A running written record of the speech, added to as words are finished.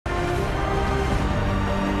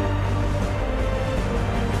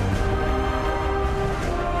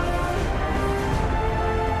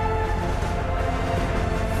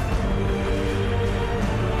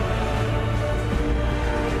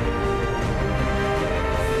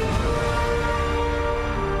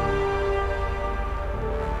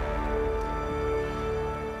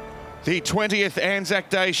The 20th Anzac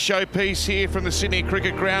Day showpiece here from the Sydney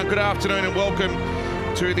Cricket Ground. Good afternoon and welcome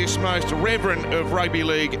to this most reverent of rugby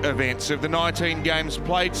league events. Of the 19 games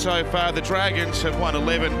played so far, the Dragons have won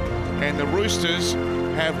 11 and the Roosters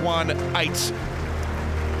have won 8.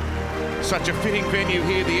 Such a fitting venue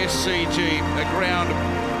here, the SCG, a ground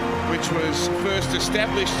which was first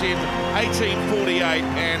established in 1848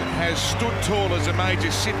 and has stood tall as a major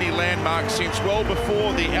Sydney landmark since well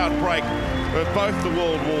before the outbreak of both the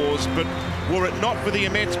World Wars. But were it not for the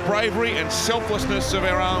immense bravery and selflessness of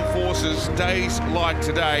our armed forces, days like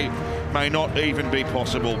today may not even be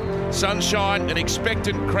possible. Sunshine, an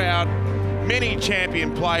expectant crowd, many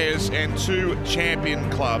champion players and 2 champion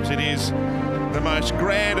clubs. It is the most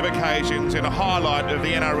grand of occasions and a highlight of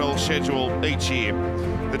the NRL schedule each year.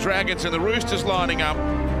 The Dragons and the Roosters lining up.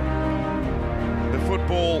 The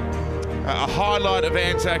football, a highlight of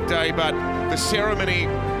Anzac Day, but the ceremony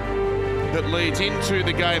that leads into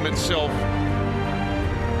the game itself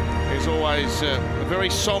is always very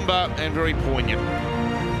sombre and very poignant.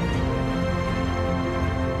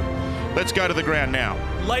 Let's go to the ground now.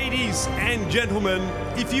 Ladies and gentlemen,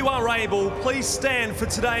 if you are able, please stand for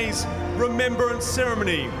today's remembrance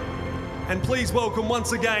ceremony. And please welcome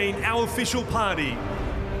once again our official party.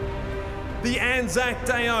 The Anzac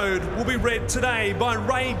Day Ode will be read today by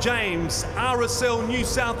Ray James, RSL New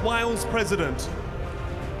South Wales President.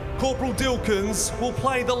 Corporal Dilkins will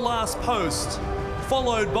play the last post,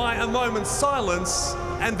 followed by a moment's silence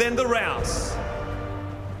and then the rouse.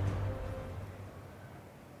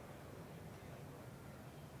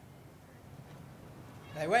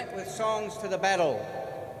 They went with songs to the battle.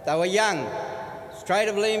 They were young, straight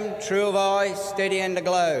of limb, true of eye, steady and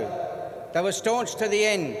aglow. They were staunch to the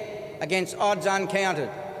end, against odds uncounted.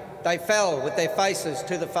 They fell with their faces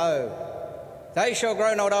to the foe. They shall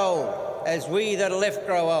grow not old, as we that are left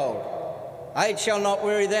grow old. Age shall not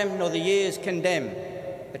weary them, nor the years condemn.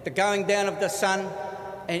 At the going down of the sun,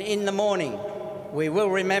 and in the morning, we will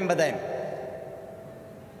remember them.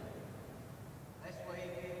 Lest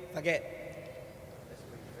we forget.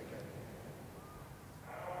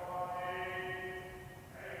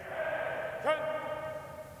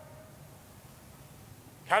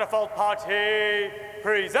 Catapult party,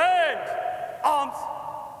 present arms.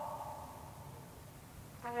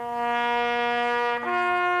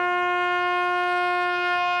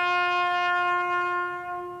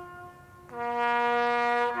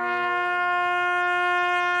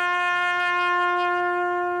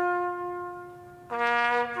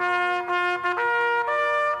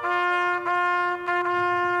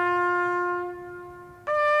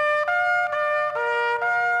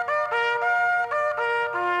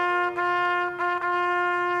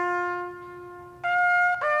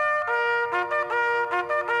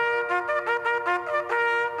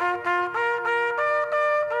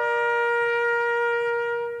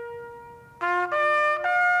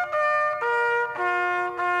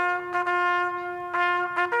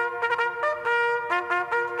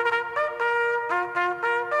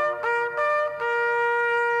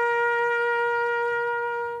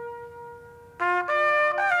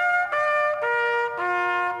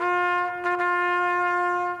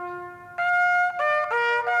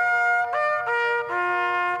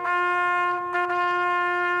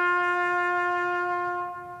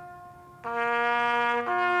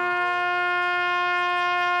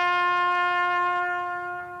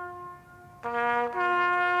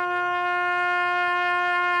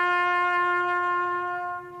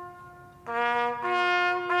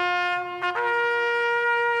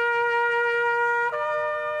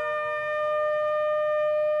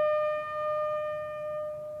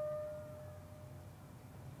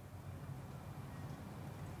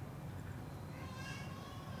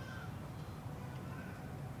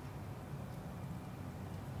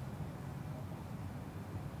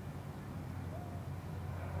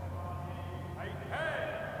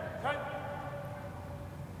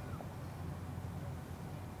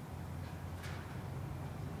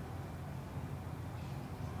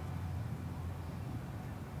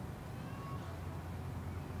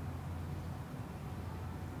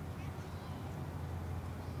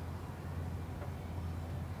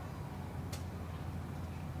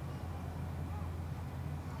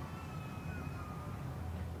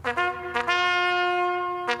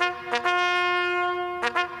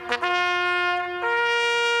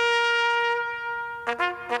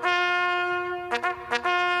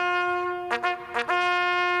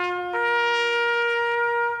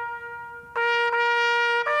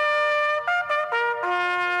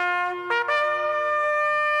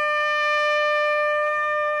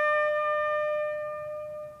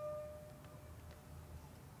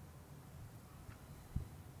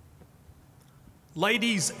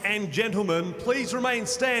 Ladies and gentlemen, please remain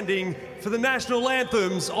standing for the national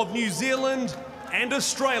anthems of New Zealand and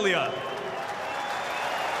Australia.